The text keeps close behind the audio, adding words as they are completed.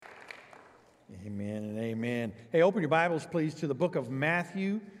Amen and amen. Hey, open your Bibles, please, to the book of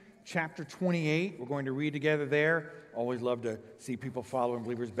Matthew, chapter 28. We're going to read together there. Always love to see people following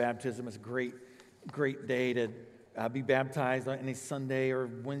believers' baptism. It's a great day to be baptized on any Sunday or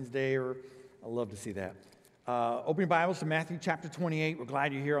Wednesday, or I love to see that. Open your Bibles to Matthew, chapter 28. We're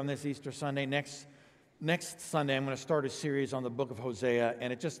glad you're here on this Easter Sunday. Next Sunday, I'm going to start a series on the book of Hosea,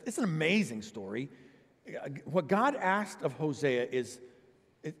 and it's an amazing story. What God asked of Hosea is,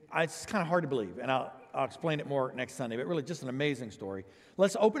 it's kind of hard to believe, and I'll explain it more next Sunday, but really just an amazing story.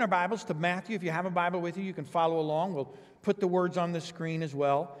 Let's open our Bibles to Matthew. If you have a Bible with you, you can follow along. We'll put the words on the screen as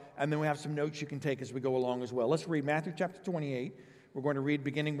well, and then we have some notes you can take as we go along as well. Let's read Matthew chapter 28. We're going to read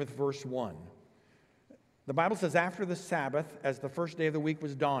beginning with verse 1. The Bible says, after the Sabbath, as the first day of the week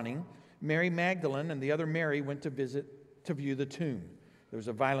was dawning, Mary Magdalene and the other Mary went to view the tomb. There was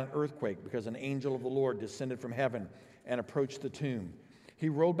a violent earthquake because an angel of the Lord descended from heaven and approached the tomb. He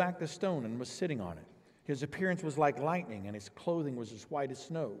rolled back the stone and was sitting on it. His appearance was like lightning, and his clothing was as white as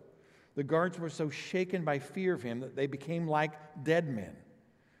snow. The guards were so shaken by fear of him that they became like dead men.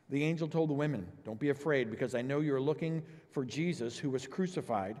 The angel told the women, "Don't be afraid, because I know you are looking for Jesus who was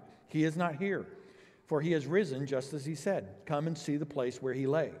crucified. He is not here, for he has risen just as he said. Come and see the place where he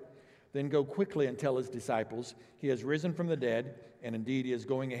lay. Then go quickly and tell his disciples, he has risen from the dead, and indeed he is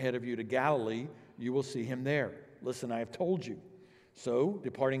going ahead of you to Galilee. You will see him there. Listen, I have told you." So,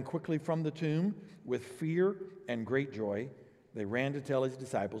 departing quickly from the tomb with fear and great joy, they ran to tell his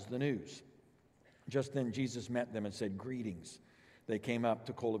disciples the news. Just then Jesus met them and said, "Greetings." They came up,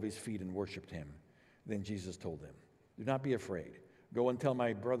 took hold of his feet, and worshipped him. Then Jesus told them, "Do not be afraid. Go and tell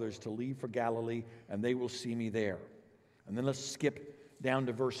my brothers to leave for Galilee, and they will see me there." And then let's skip down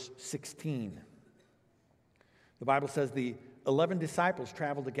to verse 16. The Bible says the 11 disciples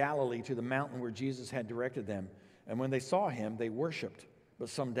traveled to Galilee, to the mountain where Jesus had directed them. And when they saw him, they worshipped, but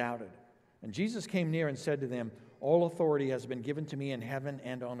some doubted. And Jesus came near and said to them, "All authority has been given to me in heaven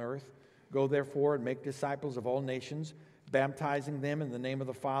and on earth. Go therefore and make disciples of all nations, baptizing them in the name of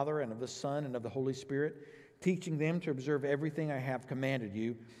the Father and of the Son and of the Holy Spirit, teaching them to observe everything I have commanded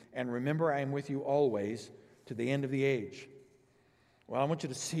you. And remember, I am with you always to the end of the age." Well, I want you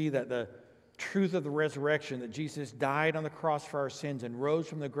to see that the truth of the resurrection, that Jesus died on the cross for our sins and rose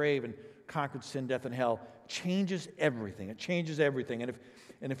from the grave and conquered sin, death, and hell, changes everything. It changes everything.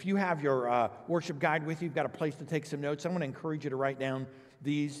 And if you have your worship guide with you, you've got a place to take some notes. I'm going to encourage you to write down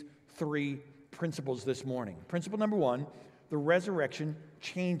these 3 principles this morning. Principle number 1, the resurrection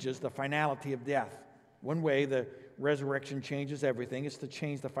changes the finality of death. One way the resurrection changes everything is to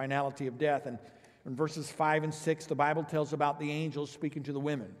change the finality of death. And in verses 5 and 6, the Bible tells about the angels speaking to the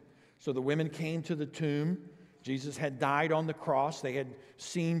women. So the women came to the tomb. Jesus had died on the cross. They had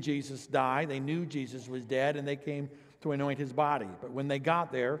seen Jesus die. They knew Jesus was dead, and they came to anoint his body. But when they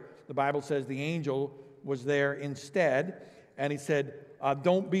got there, the Bible says the angel was there instead, and he said,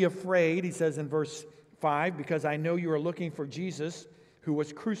 "Don't be afraid," he says in verse 5, "because I know you are looking for Jesus who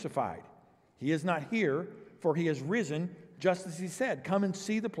was crucified. He is not here, for he has risen just as he said. Come and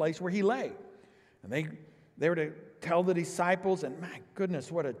see the place where he lay." And they were to tell the disciples, and my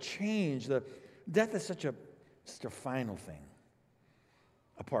goodness, what a change. The death is such a final thing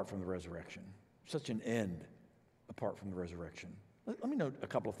apart from the resurrection. Such an end apart from the resurrection. Let me note a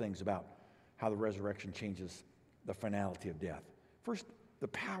couple of things about how the resurrection changes the finality of death. First, the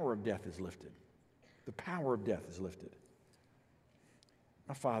power of death is lifted. The power of death is lifted.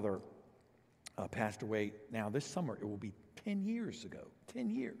 My father passed away now this summer. It will be 10 years ago. 10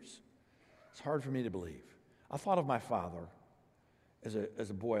 years. It's hard for me to believe. I thought of my father as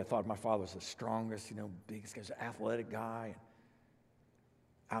a boy. I thought my father was the strongest, biggest guy, athletic guy,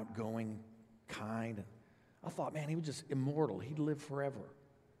 outgoing, kind. And I thought, man, he was just immortal. He'd live forever.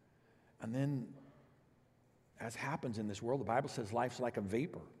 And then, as happens in this world, the Bible says life's like a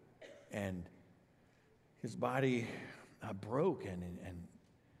vapor. And his body broke,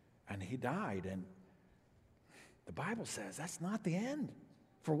 and he died. And the Bible says that's not the end.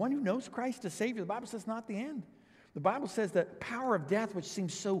 For one who knows Christ as Savior, the Bible says not the end. The Bible says that power of death, which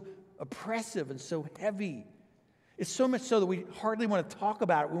seems so oppressive and so heavy, it's so much so that we hardly want to talk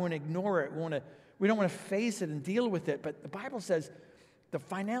about it. We want to ignore it. We don't want to face it and deal with it. But the Bible says the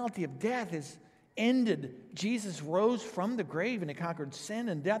finality of death is ended. Jesus rose from the grave, and he conquered sin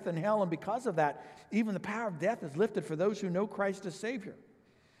and death and hell. And because of that, even the power of death is lifted for those who know Christ as Savior.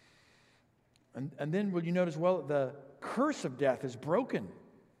 And then will you notice, well, the curse of death is broken.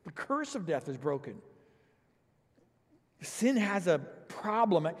 The curse of death is broken. Sin has a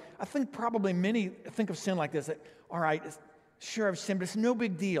problem. I think probably many think of sin like this. That, all right, Sure, I've sinned, but it's no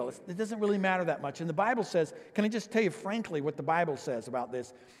big deal. It doesn't really matter that much. And the Bible says, can I just tell you frankly what the Bible says about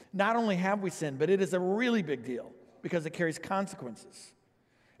this? Not only have we sinned, but it is a really big deal because it carries consequences.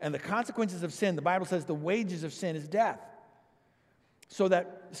 And the consequences of sin, the Bible says the wages of sin is death. So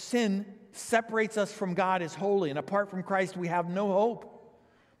that sin separates us from God as holy, and apart from Christ, we have no hope.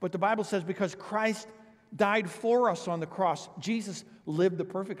 But the Bible says because Christ died for us on the cross, Jesus lived the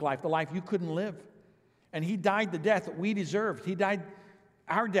perfect life, the life you couldn't live. And he died the death that we deserved. He died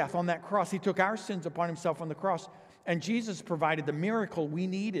our death on that cross. He took our sins upon himself on the cross. And Jesus provided the miracle we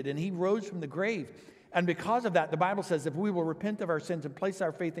needed, and he rose from the grave. And because of that, the Bible says if we will repent of our sins and place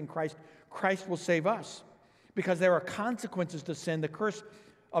our faith in Christ, Christ will save us. Because there are consequences to sin. The curse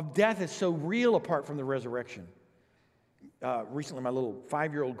of death is so real apart from the resurrection. Recently, my little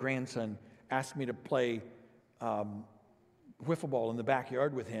 5-year-old grandson asked me to play wiffle ball in the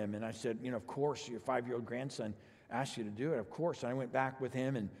backyard with him. And I said, of course, your 5-year-old grandson asked you to do it. Of course. And I went back with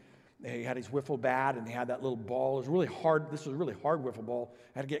him, and he had his wiffle bat, and he had that little ball. It was really hard. This was a really hard wiffle ball.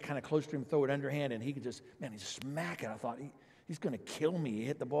 I had to get kind of close to him, throw it underhand, and he could just, he'd smack it. I thought, he's going to kill me. He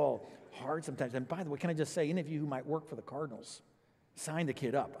hit the ball hard sometimes. And by the way, can I just say, any of you who might work for the Cardinals, sign the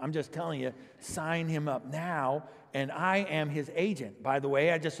kid up. I'm just telling you, sign him up now. And I am his agent, by the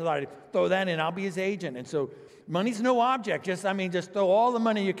way. I just thought I'd throw that in. I'll be his agent. And so money's no object. Just throw all the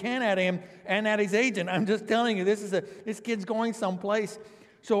money you can at him and at his agent. I'm just telling you, this kid's going someplace.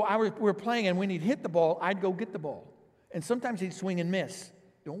 So we're playing, and when he'd hit the ball, I'd go get the ball. And sometimes he'd swing and miss.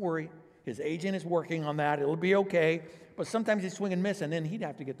 Don't worry. His agent is working on that. It'll be okay. But sometimes he'd swing and miss, and then he'd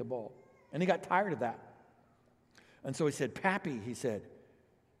have to get the ball. And he got tired of that. And so he said, Pappy, he said,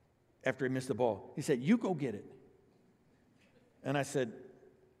 after he missed the ball, he said, you go get it. And I said,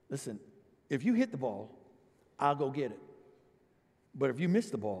 listen, if you hit the ball, I'll go get it. But if you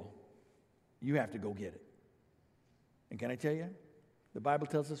miss the ball, you have to go get it. And can I tell you, the Bible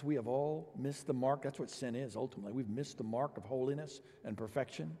tells us we have all missed the mark. That's what sin is, ultimately. We've missed the mark of holiness and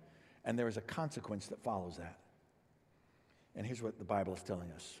perfection, and there is a consequence that follows that. And here's what the Bible is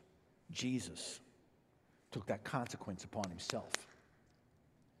telling us. Jesus took that consequence upon himself,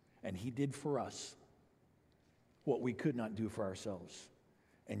 and he did for us what we could not do for ourselves.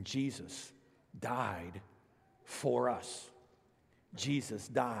 And Jesus died for us. Jesus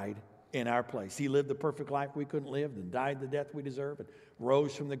died in our place. He lived the perfect life we couldn't live, and died the death we deserve, and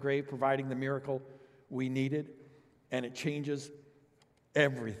rose from the grave, providing the miracle we needed. And it changes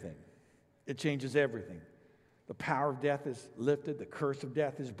everything. It changes everything. The power of death is lifted. The curse of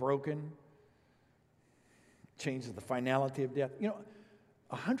death is broken. It changes the finality of death.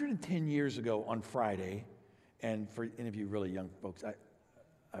 110 years ago on Friday, and for any of you really young folks,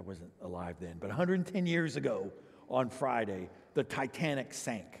 I wasn't alive then, but 110 years ago on Friday, the Titanic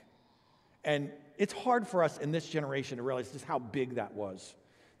sank. And it's hard for us in this generation to realize just how big that was.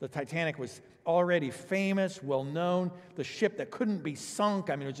 The Titanic was already famous, well-known, the ship that couldn't be sunk.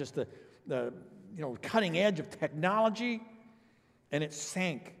 It was just the cutting edge of technology, and it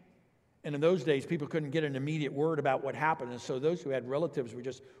sank. And in those days, people couldn't get an immediate word about what happened. And so those who had relatives were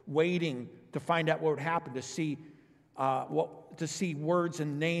just waiting to find out what would happen, to see words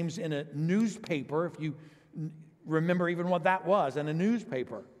and names in a newspaper, if you remember even what that was, in a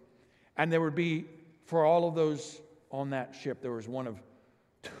newspaper. And there would be, for all of those on that ship, there was one of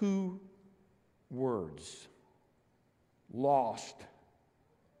 2 words: lost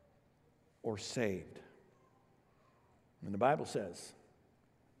or saved. And the Bible says,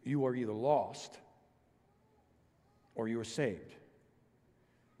 you are either lost or you are saved.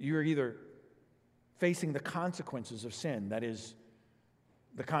 You are either facing the consequences of sin, that is,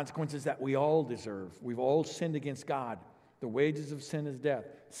 the consequences that we all deserve. We've all sinned against God. The wages of sin is death.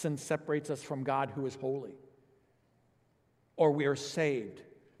 Sin separates us from God who is holy. Or we are saved.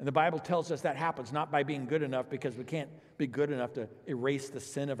 And the Bible tells us that happens not by being good enough, because we can't be good enough to erase the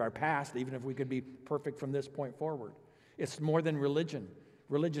sin of our past, even if we could be perfect from this point forward. It's more than religion.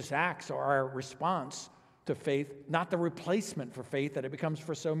 Religious acts are our response to faith, not the replacement for faith that it becomes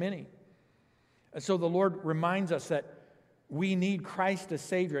for so many. And so the Lord reminds us that we need Christ as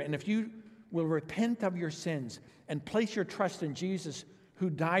Savior. And if you will repent of your sins and place your trust in Jesus, who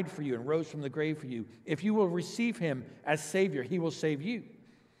died for you and rose from the grave for you, if you will receive him as Savior, he will save you.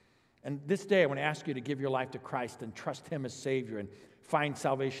 And this day I want to ask you to give your life to Christ and trust him as Savior and find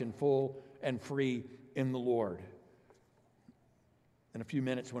salvation full and free in the Lord. In a few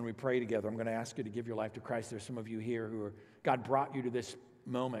minutes when we pray together, I'm going to ask you to give your life to Christ. There's some of you here who God brought you to this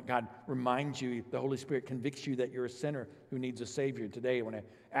moment. God reminds you, the Holy Spirit convicts you that you're a sinner who needs a Savior. Today I want to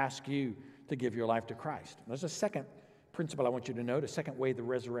ask you to give your life to Christ. There's a second principle I want you to note, a second way the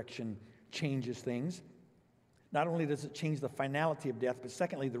resurrection changes things. Not only does it change the finality of death, but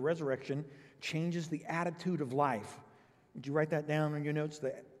secondly, the resurrection changes the attitude of life. Would you write that down on your notes?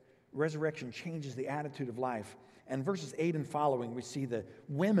 The resurrection changes the attitude of life. And verses 8 and following, we see the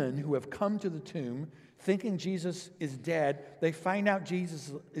women who have come to the tomb thinking Jesus is dead. They find out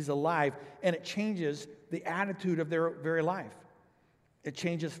Jesus is alive, and it changes the attitude of their very life. It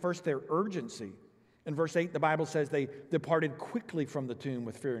changes first their urgency. In verse 8, the Bible says they departed quickly from the tomb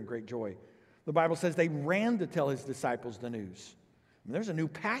with fear and great joy. The Bible says they ran to tell his disciples the news. There's a new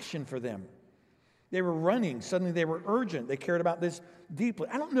passion for them. They were running. Suddenly they were urgent. They cared about this deeply.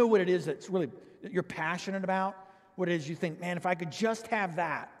 I don't know what it is that you're passionate about. What it is you think, man, if I could just have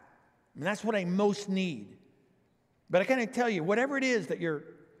that. That's what I most need. But I kind of tell you, whatever it is that you're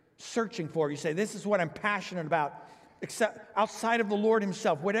searching for, you say, this is what I'm passionate about, except outside of the Lord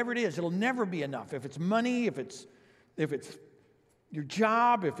himself, whatever it is, it'll never be enough. If it's money, if it's your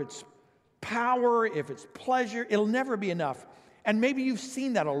job, if it's power, if it's pleasure, it'll never be enough. And maybe you've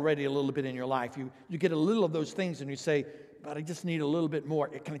seen that already a little bit in your life. You get a little of those things and you say, but I just need a little bit more.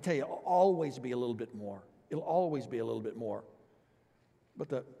 Can I tell you, it'll always be a little bit more. It'll always be a little bit more. But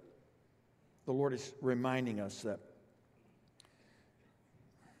the Lord is reminding us that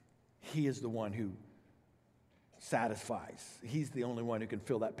he is the one who satisfies. He's the only one who can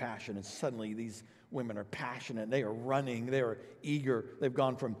fill that passion. And suddenly these women are passionate. They are running. They are eager. They've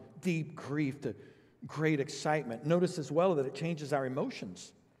gone from deep grief to great excitement. Notice as well that it changes our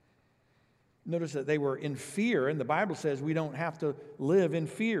emotions. Notice that they were in fear, and the Bible says we don't have to live in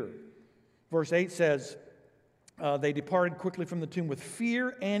fear. Verse 8 says, they departed quickly from the tomb with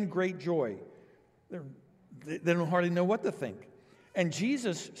fear and great joy. They don't hardly know what to think. And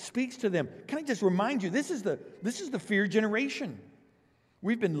Jesus speaks to them. Can I just remind you, this is the fear generation.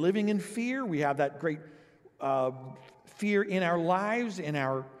 We've been living in fear. We have that great fear in our lives, in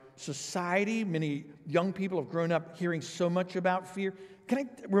our society. Many young people have grown up hearing so much about fear. Can I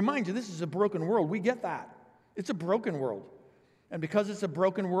remind you, this is a broken world. We get that. It's a broken world. And because it's a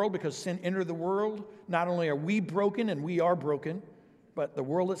broken world, because sin entered the world, not only are we broken, and we are broken, but the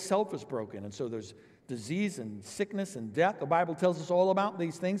world itself is broken. And so there's disease and sickness and death. The Bible tells us all about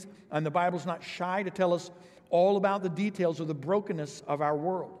these things, and the Bible's not shy to tell us all about the details of the brokenness of our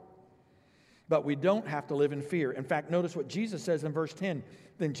world. But we don't have to live in fear. In fact, notice what Jesus says in verse 10.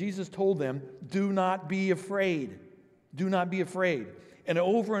 Then Jesus told them, do not be afraid. Do not be afraid. And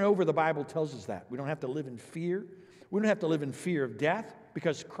over the Bible tells us that. We don't have to live in fear. We don't have to live in fear of death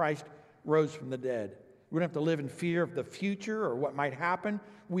because Christ rose from the dead. We don't have to live in fear of the future or what might happen.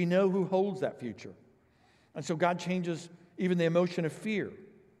 We know who holds that future. And so God changes even the emotion of fear.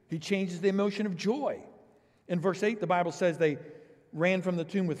 He changes the emotion of joy. In verse 8, the Bible says they ran from the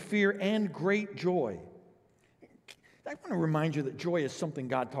tomb with fear and great joy. I want to remind you that joy is something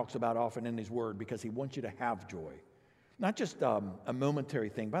God talks about often in his word because he wants you to have joy. Not just a momentary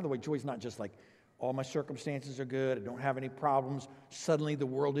thing. By the way, joy is not just like, all my circumstances are good, I don't have any problems, suddenly the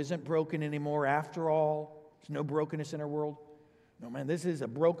world isn't broken anymore after all. There's no brokenness in our world. No, man, this is a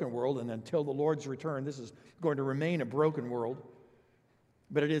broken world, and until the Lord's return, this is going to remain a broken world.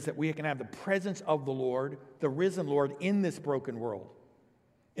 But it is that we can have the presence of the Lord, the risen Lord, in this broken world.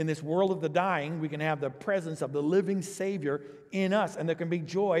 In this world of the dying, we can have the presence of the living Savior in us, and there can be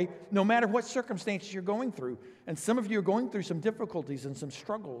joy no matter what circumstances you're going through. And some of you are going through some difficulties and some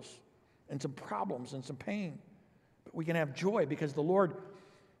struggles and some problems and some pain. But we can have joy because the Lord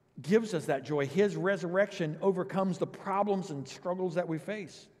gives us that joy. His resurrection overcomes the problems and struggles that we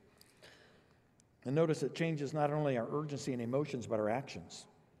face. And notice it changes not only our urgency and emotions, but our actions.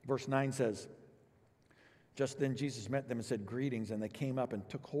 Verse 9 says, just then Jesus met them and said, greetings, and they came up and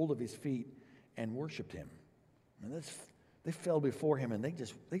took hold of his feet and worshiped him. And they fell before him and they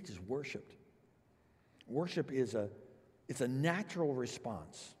just worshiped. Worship is a natural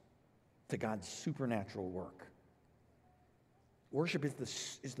response to God's supernatural work. Worship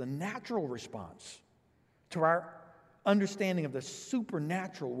is the natural response to our understanding of the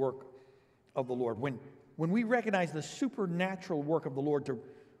supernatural work of the Lord. When we recognize the supernatural work of the Lord to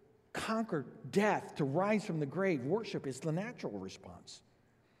conquer death, to rise from the grave, worship is the natural response.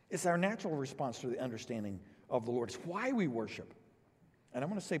 It's our natural response to the understanding of the Lord. It's why we worship. And I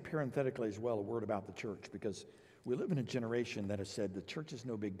want to say parenthetically as well a word about the church, because we live in a generation that has said the church is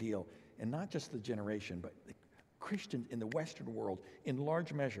no big deal. And not just the generation, but the Christians in the Western world, in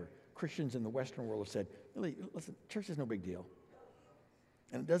large measure, Christians in the Western world have said, really, listen, church is no big deal.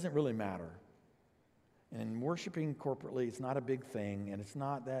 And it doesn't really matter. And worshiping corporately is not a big thing, and it's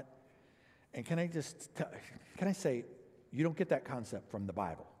not that. And can I say, you don't get that concept from the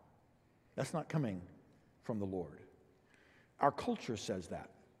Bible. That's not coming from the Lord. Our culture says that.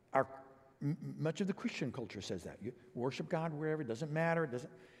 Much of the Christian culture says that. You worship God wherever, it doesn't matter,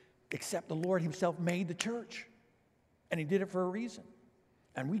 except the Lord himself made the church. And he did it for a reason.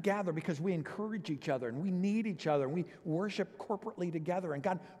 And we gather because we encourage each other and we need each other and we worship corporately together and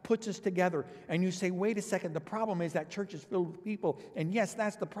God puts us together. And you say, wait a second, the problem is that church is filled with people. And yes,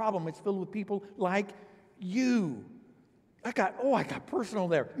 that's the problem. It's filled with people like you. I got personal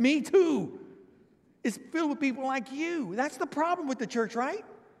there. Me too. It's filled with people like you. That's the problem with the church, right?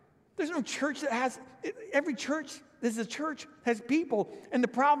 There's no church that has, every church, there's a church has people. And the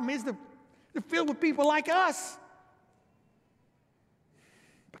problem is they're filled with people like us.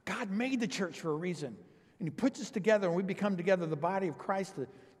 But God made the church for a reason. And he puts us together and we become together the body of Christ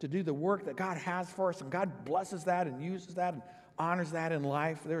to do the work that God has for us. And God blesses that and uses that and honors that in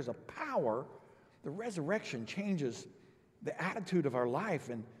life. There's a power. The resurrection changes the attitude of our life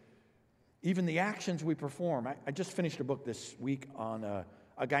and even the actions we perform. I just finished a book this week on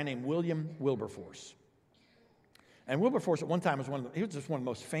a guy named William Wilberforce. And Wilberforce at one time was he was just one of the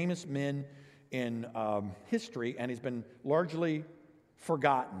most famous men in history, and he's been largely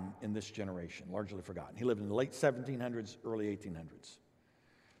forgotten in this generation, largely forgotten. He lived in the late 1700s, early 1800s.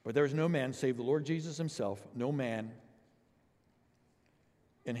 But there is no man save the Lord Jesus himself, no man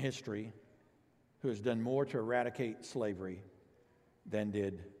in history who has done more to eradicate slavery than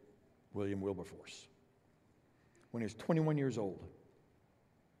did William Wilberforce. When he was 21 years old,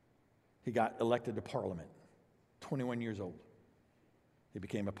 he got elected to Parliament. 21 years old. He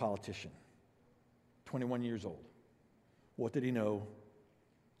became a politician. 21 years old. What did he know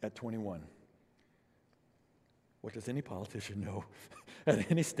at 21? What does any politician know at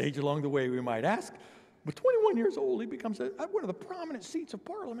any stage along the way, we might ask? But 21 years old, he becomes one of the prominent seats of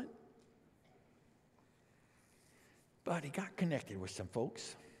Parliament. But he got connected with some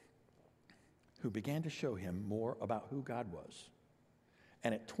folks who began to show him more about who God was.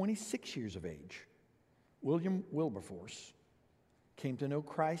 And at 26 years of age, William Wilberforce came to know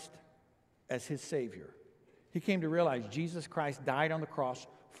Christ as his Savior. He came to realize Jesus Christ died on the cross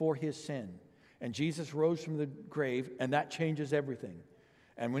for his sin. And Jesus rose from the grave, and that changes everything.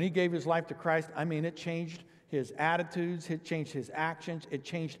 And when he gave his life to Christ, it changed his attitudes, it changed his actions, it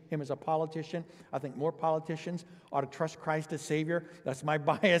changed him as a politician. I think more politicians ought to trust Christ as Savior. That's my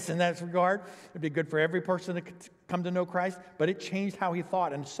bias in that regard. It'd be good for every person to come to know Christ, but it changed how he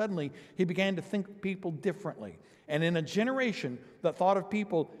thought, and suddenly he began to think people differently. And in a generation that thought of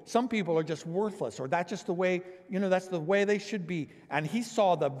people, some people are just worthless, or that's just the way, that's the way they should be. And he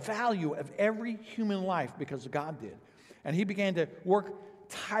saw the value of every human life because God did. And he began to work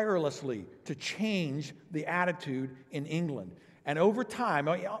tirelessly to change the attitude in England. And over time,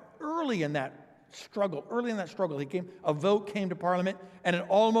 early in that struggle, a vote came to Parliament, and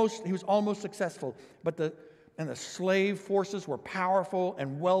he was almost successful. But the slave forces were powerful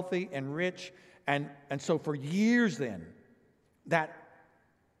and wealthy and rich, and so for years then, that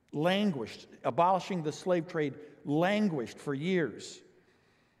languished. Abolishing the slave trade languished for years.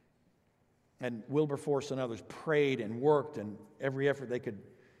 And Wilberforce and others prayed and worked and every effort they could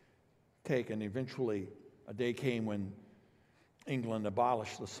take. And eventually a day came when England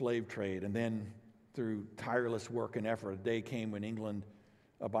abolished the slave trade. And then through tireless work and effort, a day came when England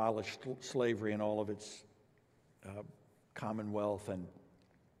abolished slavery in all of its commonwealth.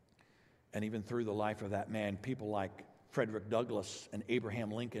 And even through the life of that man, people like Frederick Douglass and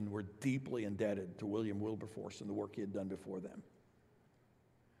Abraham Lincoln were deeply indebted to William Wilberforce and the work he had done before them.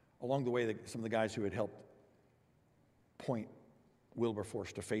 Along the way, some of the guys who had helped point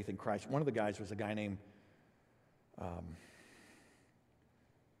Wilberforce to faith in Christ, one of the guys was a guy named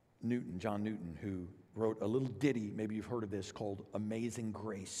John Newton, who wrote a little ditty, maybe you've heard of this, called Amazing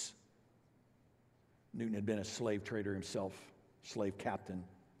Grace. Newton had been a slave trader himself, slave captain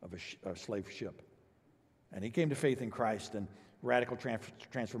of a slave ship. And he came to faith in Christ and radical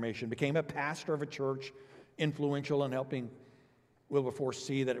transformation, became a pastor of a church, influential in helping Wilberforce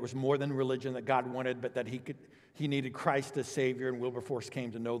see that it was more than religion that God wanted, but that he needed Christ as Savior, and Wilberforce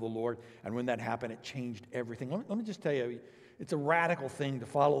came to know the Lord. And when that happened, it changed everything. Let me just tell you, it's a radical thing to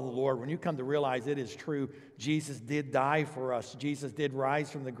follow the Lord. When you come to realize it is true, Jesus did die for us. Jesus did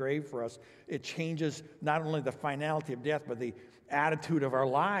rise from the grave for us. It changes not only the finality of death, but the attitude of our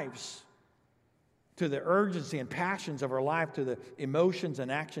lives, to the urgency and passions of our life, to the emotions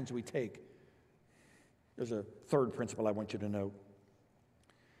and actions we take. There's a third principle I want you to know.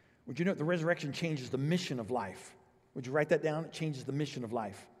 Would you know the resurrection changes the mission of life? Would you write that down? It changes the mission of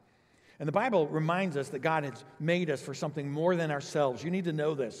life. And the Bible reminds us that God has made us for something more than ourselves. You need to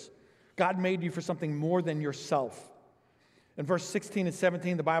know this. God made you for something more than yourself. In verse 16 and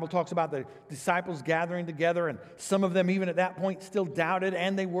 17, the Bible talks about the disciples gathering together, and some of them even at that point still doubted,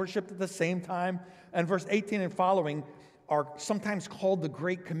 and they worshiped at the same time. And verse 18 and following are sometimes called the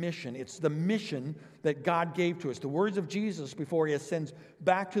Great Commission. It's the mission that God gave to us. The words of Jesus before he ascends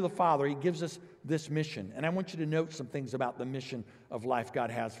back to the Father, he gives us this mission. And I want you to note some things about the mission of life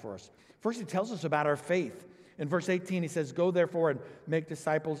God has for us. First, he tells us about our faith. In verse 18, he says, go therefore and make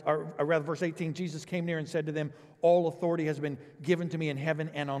disciples, or rather, verse 18, Jesus came near and said to them, all authority has been given to me in heaven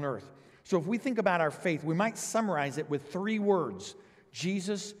and on earth. So if we think about our faith, we might summarize it with 3 words.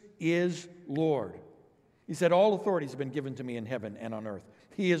 Jesus is Lord. He said, all authority has been given to me in heaven and on earth.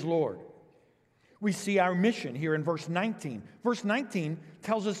 He is Lord. We see our mission here in verse 19. Verse 19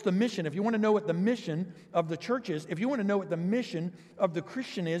 tells us the mission. If you want to know what the mission of the church is, if you want to know what the mission of the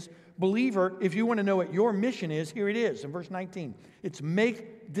Christian is, believer, if you want to know what your mission is, here it is in verse 19. It's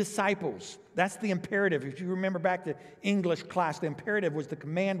make disciples. That's the imperative. If you remember back to English class, the imperative was the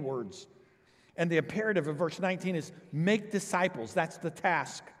command words. And the imperative of verse 19 is make disciples. That's the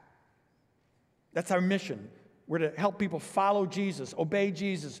task. That's our mission. We're to help people follow Jesus, obey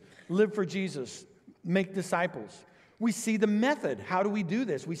Jesus, live for Jesus, make disciples. We see the method. How do we do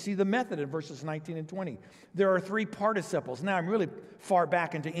this? We see the method in verses 19 and 20. There are 3 participles. Now, I'm really far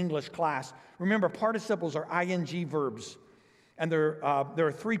back into English class. Remember, participles are ing verbs. And there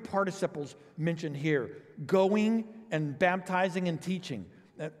are 3 participles mentioned here. Going and baptizing and teaching.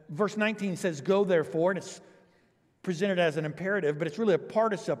 Verse 19 says, go therefore, and it's presented as an imperative, but it's really a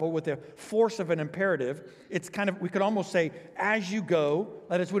participle with the force of an imperative. It's kind of, we could almost say, as you go.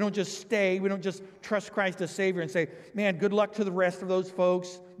 That is, we don't just stay, we don't just trust Christ as Savior and say, man, good luck to the rest of those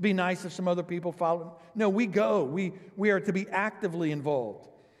folks. Be nice if some other people follow. No, we go. We are to be actively involved.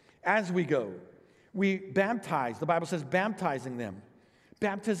 As we go, we baptize. The Bible says baptizing them.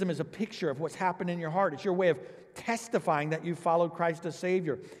 Baptism is a picture of what's happened in your heart. It's your way of testifying that you followed Christ as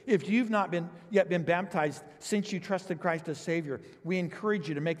Savior. If you've not yet been baptized since you trusted Christ as Savior, we encourage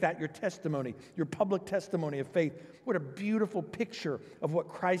you to make that your testimony, your public testimony of faith. What a beautiful picture of what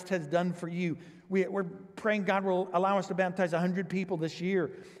Christ has done for you. We're praying God will allow us to baptize 100 people this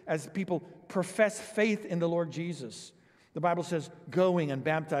year as people profess faith in the Lord Jesus. The Bible says going and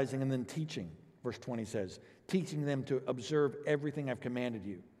baptizing and then teaching. Verse 20 says, teaching them to observe everything I've commanded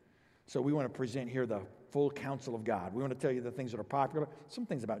you. So we want to present here the full counsel of God. We want to tell you the things that are popular. Some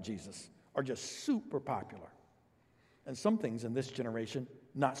things about Jesus are just super popular. And some things in this generation,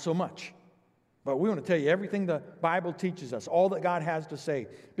 not so much. But we want to tell you everything the Bible teaches us, all that God has to say,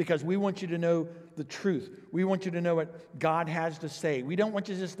 because we want you to know the truth. We want you to know what God has to say. We don't want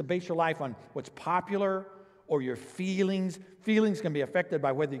you just to base your life on what's popular or your feelings. Feelings can be affected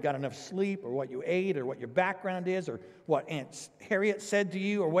by whether you got enough sleep or what you ate or what your background is or what Aunt Harriet said to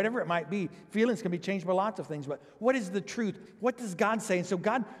you or whatever it might be. Feelings can be changed by lots of things, but what is the truth? What does God say? And so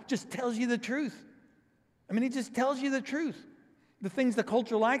God just tells you the truth. I mean, he just tells you the truth. The things the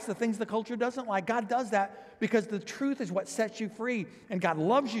culture likes, the things the culture doesn't like. God does that because the truth is what sets you free. And God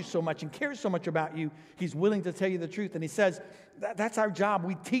loves you so much and cares so much about you, he's willing to tell you the truth. And he says, that's our job.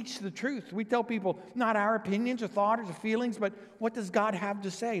 We teach the truth. We tell people not our opinions or thoughts or feelings, but what does God have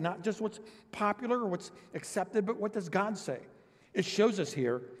to say? Not just what's popular or what's accepted, but what does God say? It shows us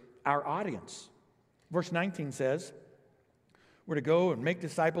here our audience. Verse 19 says, we're to go and make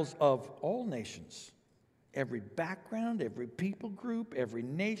disciples of all nations. Every background, every people group, every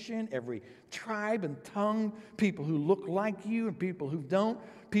nation, every tribe and tongue, people who look like you and people who don't,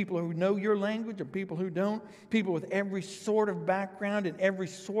 people who know your language and people who don't, people with every sort of background in every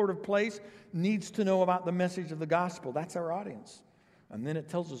sort of place needs to know about the message of the gospel. That's our audience. And then it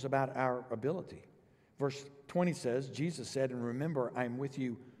tells us about our ability. Verse 20 says, Jesus said, and remember, I'm with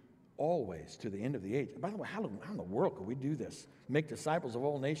you always to the end of the age. By the way, how in the world could we do this? Make disciples of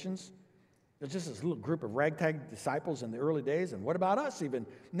all nations? There's just this little group of ragtag disciples in the early days, and what about us even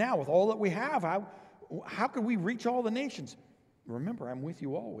now with all that we have? How could we reach all the nations? Remember, I'm with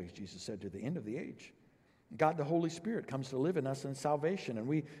you always, Jesus said, to the end of the age. God, the Holy Spirit, comes to live in us in salvation, and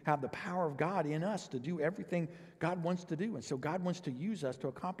we have the power of God in us to do everything God wants to do. And so God wants to use us to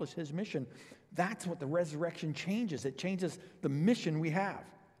accomplish his mission. That's what the resurrection changes. It changes the mission we have.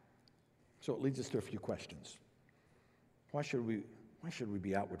 So it leads us to a few questions. Why should we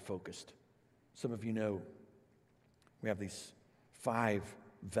be outward focused? Some of you know we have these 5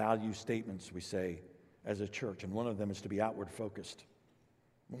 value statements we say as a church, and one of them is to be outward focused.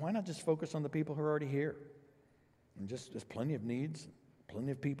 Well, why not just focus on the people who are already here? And there's plenty of needs,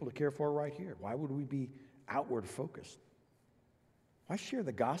 plenty of people to care for right here. Why would we be outward focused? Why share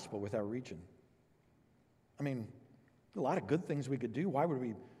the gospel with our region? I mean, a lot of good things we could do. Why would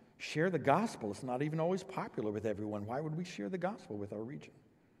we Share the gospel. It's not even always popular with everyone. Why would we share the gospel with our region?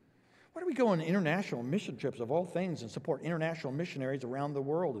 Why do we go on international mission trips of all things and support international missionaries around the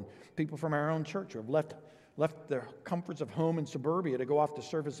world and people from our own church who have left the comforts of home in suburbia to go off to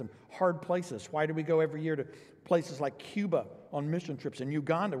serve in some hard places? Why do we go every year to places like Cuba on mission trips and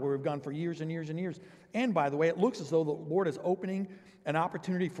Uganda, where we've gone for years and years and years? And by the way, it looks as though the Lord is opening an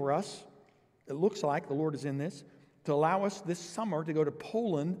opportunity for us. It looks like the Lord is in this to allow us this summer to go to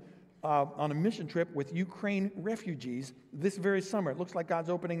Poland on a mission trip with Ukraine refugees this very summer. It looks like God's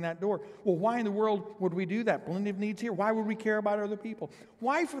opening that door. Well, why in the world would we do that? Plenty of needs here. Why would we care about other people?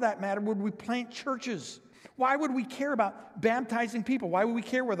 Why, for that matter, would we plant churches? Why would we care about baptizing people? Why would we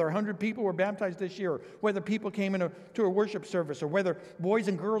care whether 100 people were baptized this year, or whether people came to a worship service, or whether boys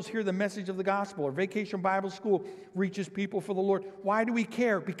and girls hear the message of the gospel, or Vacation Bible School reaches people for the Lord? Why do we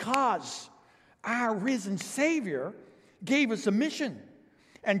care? Because our risen Savior gave us a mission.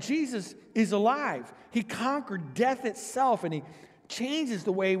 And Jesus is alive. He conquered death itself, and he changes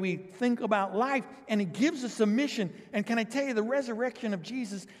the way we think about life, and he gives us a mission. And can I tell you, the resurrection of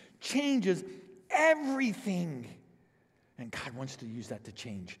Jesus changes everything. And God wants to use that to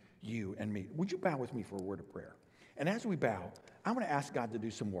change you and me. Would you bow with me for a word of prayer? And as we bow, I want to ask God to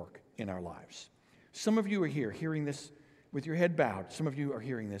do some work in our lives. Some of you are here hearing this with your head bowed. Some of you are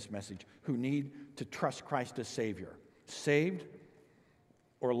hearing this message who need to trust Christ as Savior. Saved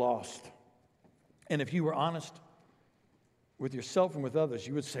or lost. And if you were honest with yourself and with others,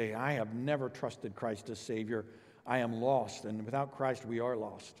 you would say, I have never trusted Christ as Savior. I am lost, and without Christ, we are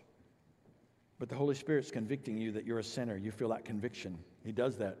lost. But the Holy Spirit's convicting you that you're a sinner. You feel that conviction. He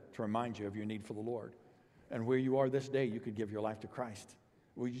does that to remind you of your need for the Lord. And where you are this day, you could give your life to Christ.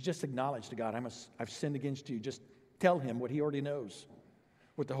 Will you just acknowledge to God, I've sinned against you. Just tell him what he already knows.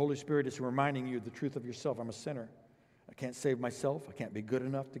 What the Holy Spirit is reminding you of the truth of yourself. I'm a sinner. I can't save myself. I can't be good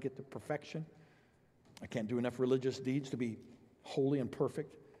enough to get to perfection. I can't do enough religious deeds to be holy and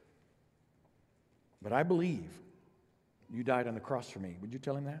perfect. But I believe you died on the cross for me. Would you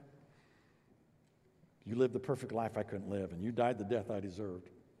tell him that? You lived the perfect life I couldn't live, and you died the death I deserved.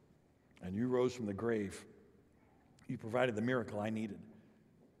 And you rose from the grave. You provided the miracle I needed.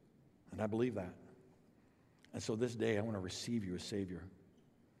 And I believe that. And so this day I want to receive you as Savior.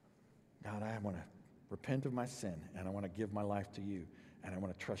 God, I want to repent of my sin, and I want to give my life to you, and I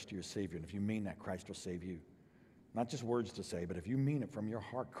want to trust you as Savior. And if you mean that, Christ will save you. Not just words to say, but if you mean it from your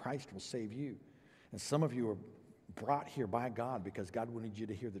heart, Christ will save you. And some of you are brought here by God because God wanted you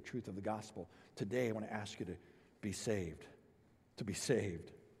to hear the truth of the gospel. Today, I want to ask you to be saved. To be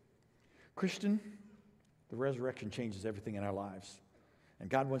saved. Christian, the resurrection changes everything in our lives. And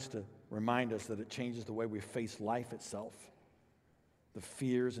God wants to remind us that it changes the way we face life itself. The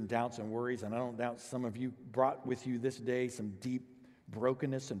fears and doubts and worries, and I don't doubt some of you brought with you this day some deep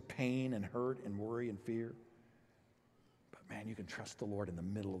brokenness and pain and hurt and worry and fear. But man, you can trust the Lord in the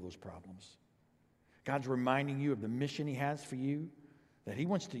middle of those problems. God's reminding you of the mission he has for you, that he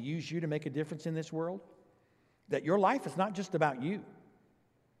wants to use you to make a difference in this world, that your life is not just about you.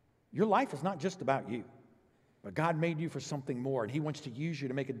 Your life is not just about you, but God made you for something more, and he wants to use you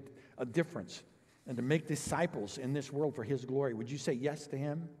to make a difference and to make disciples in this world for his glory. Would you say yes to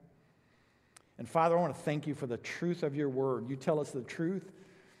him? And Father, I want to thank you for the truth of your word. You tell us the truth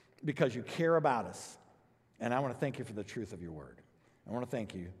because you care about us. And I want to thank you for the truth of your word. I want to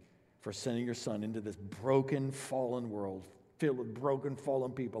thank you for sending your son into this broken, fallen world filled with broken,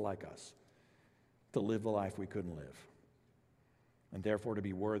 fallen people like us to live the life we couldn't live. And therefore to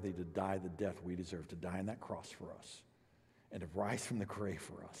be worthy to die the death we deserve, to die on that cross for us and to rise from the grave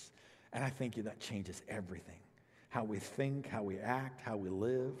for us. And I thank you that changes everything. How we think, how we act, how we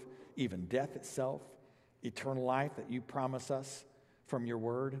live, even death itself, eternal life that you promise us from your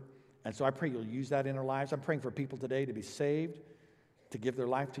word. And so I pray you'll use that in our lives. I'm praying for people today to be saved, to give their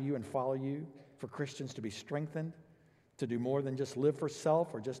life to you and follow you, for Christians to be strengthened, to do more than just live for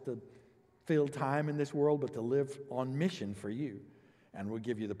self or just to fill time in this world, but to live on mission for you. And we'll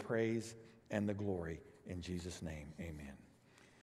give you the praise and the glory in Jesus' name. Amen.